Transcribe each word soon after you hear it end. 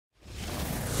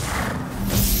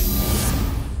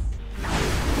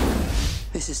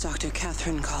This is Dr.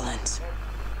 Catherine Collins.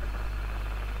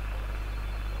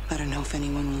 I don't know if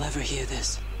anyone will ever hear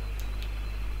this.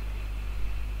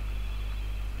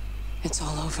 It's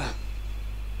all over.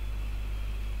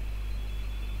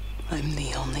 I'm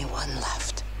the only one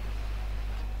left.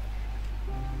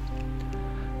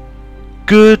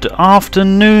 Good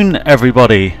afternoon,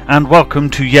 everybody, and welcome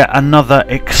to yet another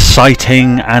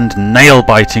exciting and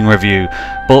nail-biting review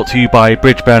brought to you by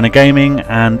Bridgeburner Gaming,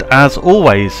 and as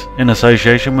always in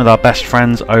association with our best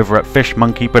friends over at Fish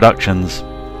Monkey Productions.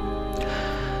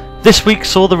 This week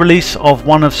saw the release of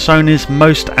one of Sony's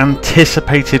most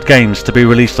anticipated games to be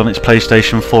released on its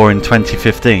PlayStation 4 in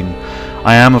 2015.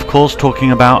 I am, of course,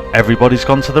 talking about Everybody's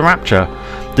Gone to the Rapture.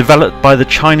 Developed by the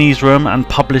Chinese Room and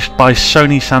published by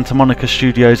Sony Santa Monica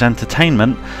Studios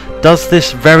Entertainment, does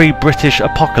this very British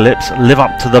apocalypse live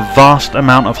up to the vast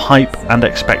amount of hype and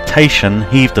expectation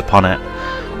heaved upon it?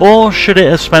 Or should it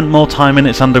have spent more time in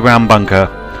its underground bunker?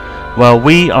 Well,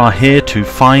 we are here to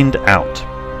find out.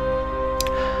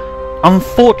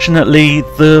 Unfortunately,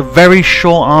 the very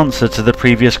short answer to the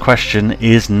previous question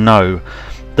is no.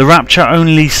 The Rapture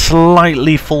only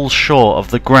slightly falls short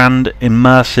of the grand,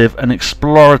 immersive and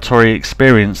exploratory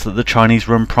experience that the Chinese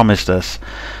Room promised us.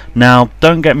 Now,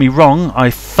 don't get me wrong, I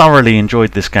thoroughly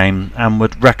enjoyed this game and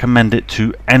would recommend it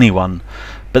to anyone,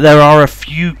 but there are a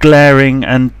few glaring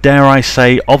and, dare I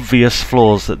say, obvious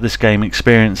flaws that this game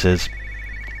experiences.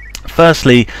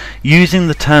 Firstly, using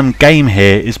the term game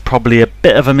here is probably a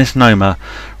bit of a misnomer.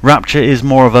 Rapture is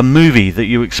more of a movie that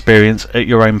you experience at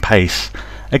your own pace.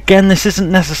 Again, this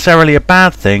isn't necessarily a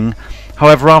bad thing.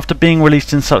 However, after being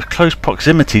released in such close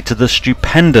proximity to the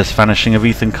stupendous vanishing of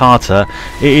Ethan Carter,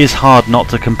 it is hard not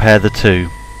to compare the two.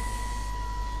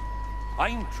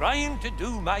 I'm trying to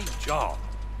do my job.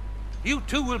 You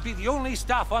two will be the only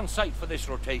staff on site for this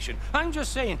rotation. I'm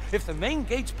just saying, if the main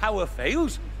gate's power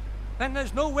fails, then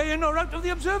there's no way in or out of the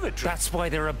observatory. That's why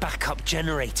there are backup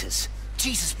generators.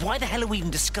 Jesus, why the hell are we even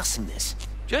discussing this?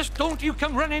 Just don't you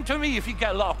come running to me if you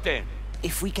get locked in.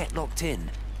 If we get locked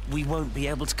in, we won't be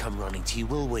able to come running to you,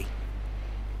 will we?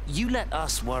 You let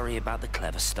us worry about the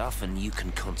clever stuff, and you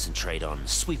can concentrate on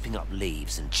sweeping up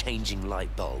leaves and changing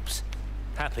light bulbs.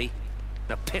 Happy?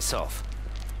 Now piss off.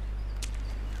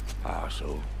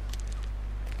 Arsehole.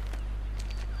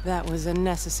 That was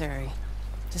unnecessary.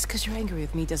 Just because you're angry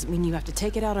with me doesn't mean you have to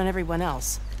take it out on everyone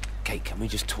else. Kate, can we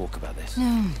just talk about this?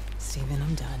 No, Steven,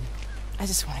 I'm done. I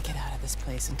just want to get out of this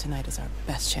place, and tonight is our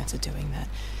best chance of doing that.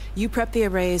 You prep the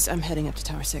arrays, I'm heading up to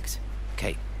Tower 6.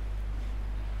 Kate.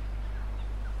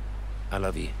 I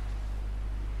love you.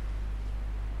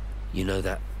 You know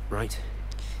that, right?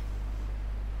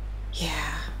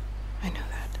 Yeah, I know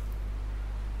that.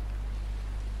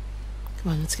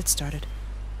 Come on, let's get started.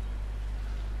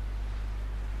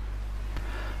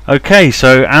 Okay,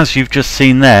 so as you've just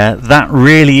seen there, that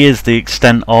really is the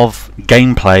extent of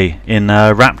gameplay in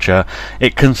Rapture.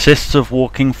 It consists of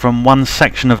walking from one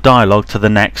section of dialogue to the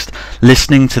next,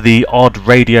 listening to the odd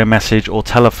radio message or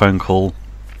telephone call.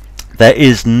 There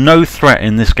is no threat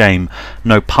in this game,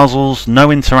 no puzzles, no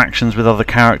interactions with other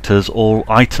characters or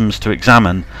items to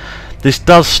examine. This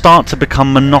does start to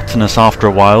become monotonous after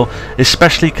a while,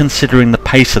 especially considering the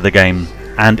pace of the game.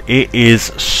 And it is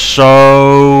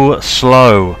so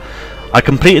slow. I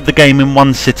completed the game in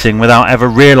one sitting without ever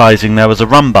realizing there was a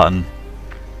run button.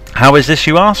 How is this,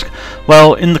 you ask?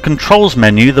 Well, in the controls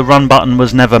menu the run button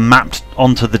was never mapped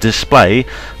onto the display.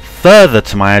 Further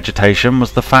to my agitation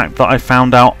was the fact that I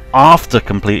found out after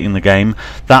completing the game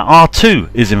that R2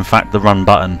 is in fact the run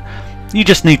button. You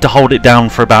just need to hold it down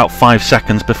for about 5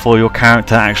 seconds before your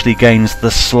character actually gains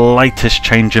the slightest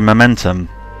change in momentum.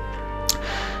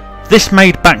 This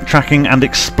made backtracking and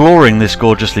exploring this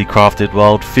gorgeously crafted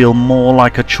world feel more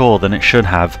like a chore than it should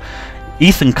have.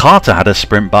 Ethan Carter had a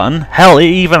sprint button. Hell, it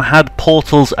even had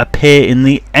portals appear in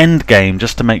the end game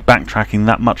just to make backtracking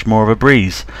that much more of a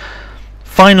breeze.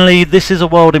 Finally, this is a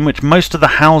world in which most of the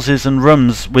houses and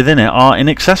rooms within it are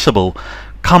inaccessible.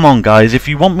 Come on guys, if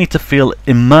you want me to feel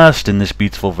immersed in this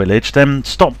beautiful village, then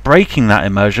stop breaking that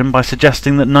immersion by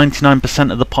suggesting that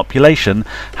 99% of the population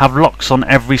have locks on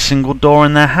every single door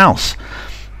in their house.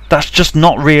 That's just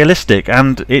not realistic,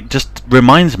 and it just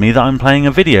reminds me that I'm playing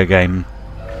a video game.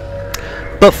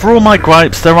 But for all my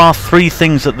gripes, there are 3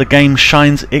 things that the game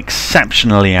shines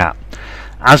exceptionally at.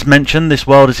 As mentioned, this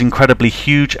world is incredibly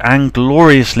huge and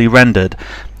gloriously rendered.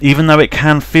 Even though it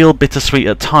can feel bittersweet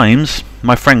at times,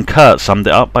 my friend Kurt summed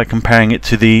it up by comparing it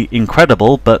to the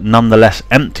incredible but nonetheless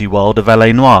empty world of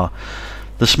LA Noire.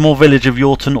 The small village of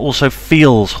Yorton also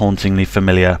feels hauntingly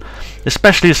familiar,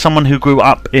 especially as someone who grew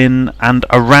up in and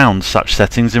around such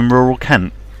settings in rural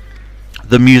Kent.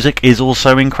 The music is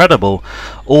also incredible,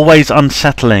 always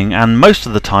unsettling and most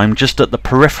of the time just at the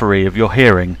periphery of your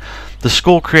hearing. The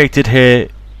score created here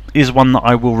is one that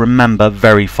I will remember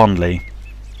very fondly.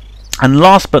 And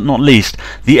last but not least,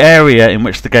 the area in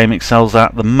which the game excels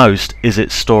at the most is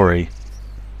its story.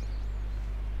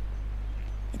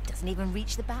 It doesn't even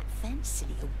reach the back fence,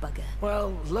 silly old bugger.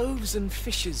 Well, loaves and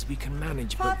fishes we can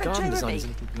manage, but Father garden Jeremy, design's a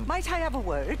little... might I have a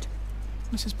word?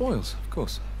 Mrs. Boyles, of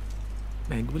course.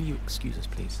 Meg, will you excuse us,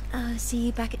 please? See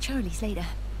you back at Charlie's later.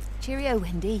 Cheerio,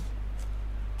 Wendy.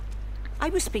 I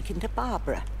was speaking to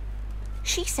Barbara.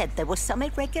 She said there were some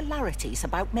irregularities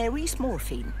about Mary's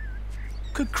morphine.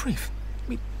 Good grief. I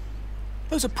mean,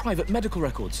 those are private medical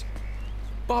records.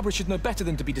 Barbara should know better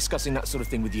than to be discussing that sort of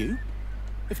thing with you.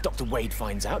 If Dr. Wade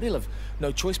finds out, he'll have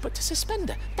no choice but to suspend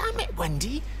her. Damn it,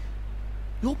 Wendy!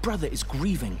 Your brother is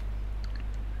grieving.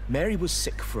 Mary was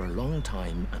sick for a long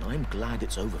time, and I'm glad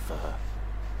it's over for her.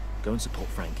 Go and support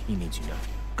Frank. He needs you now.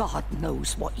 God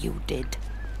knows what you did.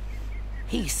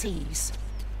 He sees.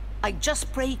 I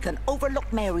just break and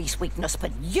overlook Mary's weakness,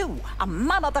 but you, a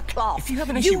man of the cloth, If you have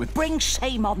an issue with... bring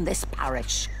shame on this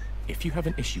parish. If you have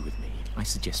an issue with me, I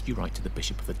suggest you write to the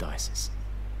Bishop of the Diocese.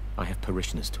 I have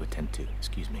parishioners to attend to,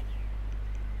 excuse me.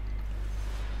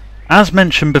 As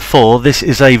mentioned before, this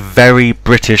is a very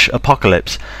British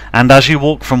apocalypse, and as you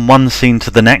walk from one scene to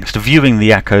the next, viewing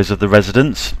the echoes of the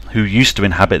residents who used to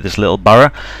inhabit this little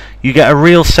borough, you get a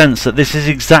real sense that this is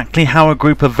exactly how a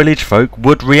group of village folk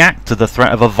would react to the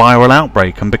threat of a viral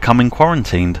outbreak and becoming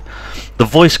quarantined. The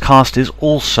voice cast is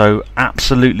also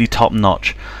absolutely top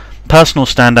notch. Personal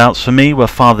standouts for me were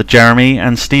Father Jeremy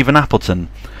and Stephen Appleton.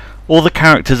 All the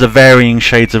characters are varying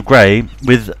shades of grey,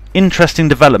 with interesting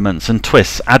developments and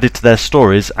twists added to their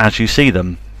stories as you see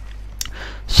them.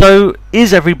 So,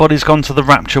 is Everybody's Gone to the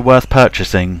Rapture worth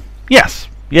purchasing? Yes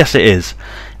it is.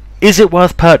 Is it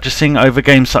worth purchasing over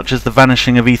games such as The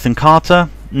Vanishing of Ethan Carter?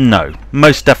 No,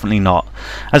 most definitely not.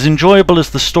 As enjoyable as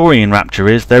the story in Rapture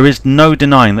is, there is no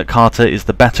denying that Carter is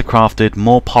the better crafted,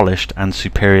 more polished and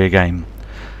superior game.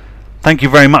 Thank you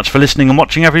very much for listening and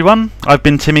watching, everyone. I've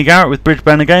been Timmy Garrett with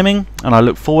Bridgeburner Gaming, and I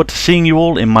look forward to seeing you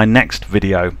all in my next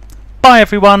video. Bye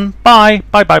everyone, bye,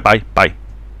 bye bye bye bye.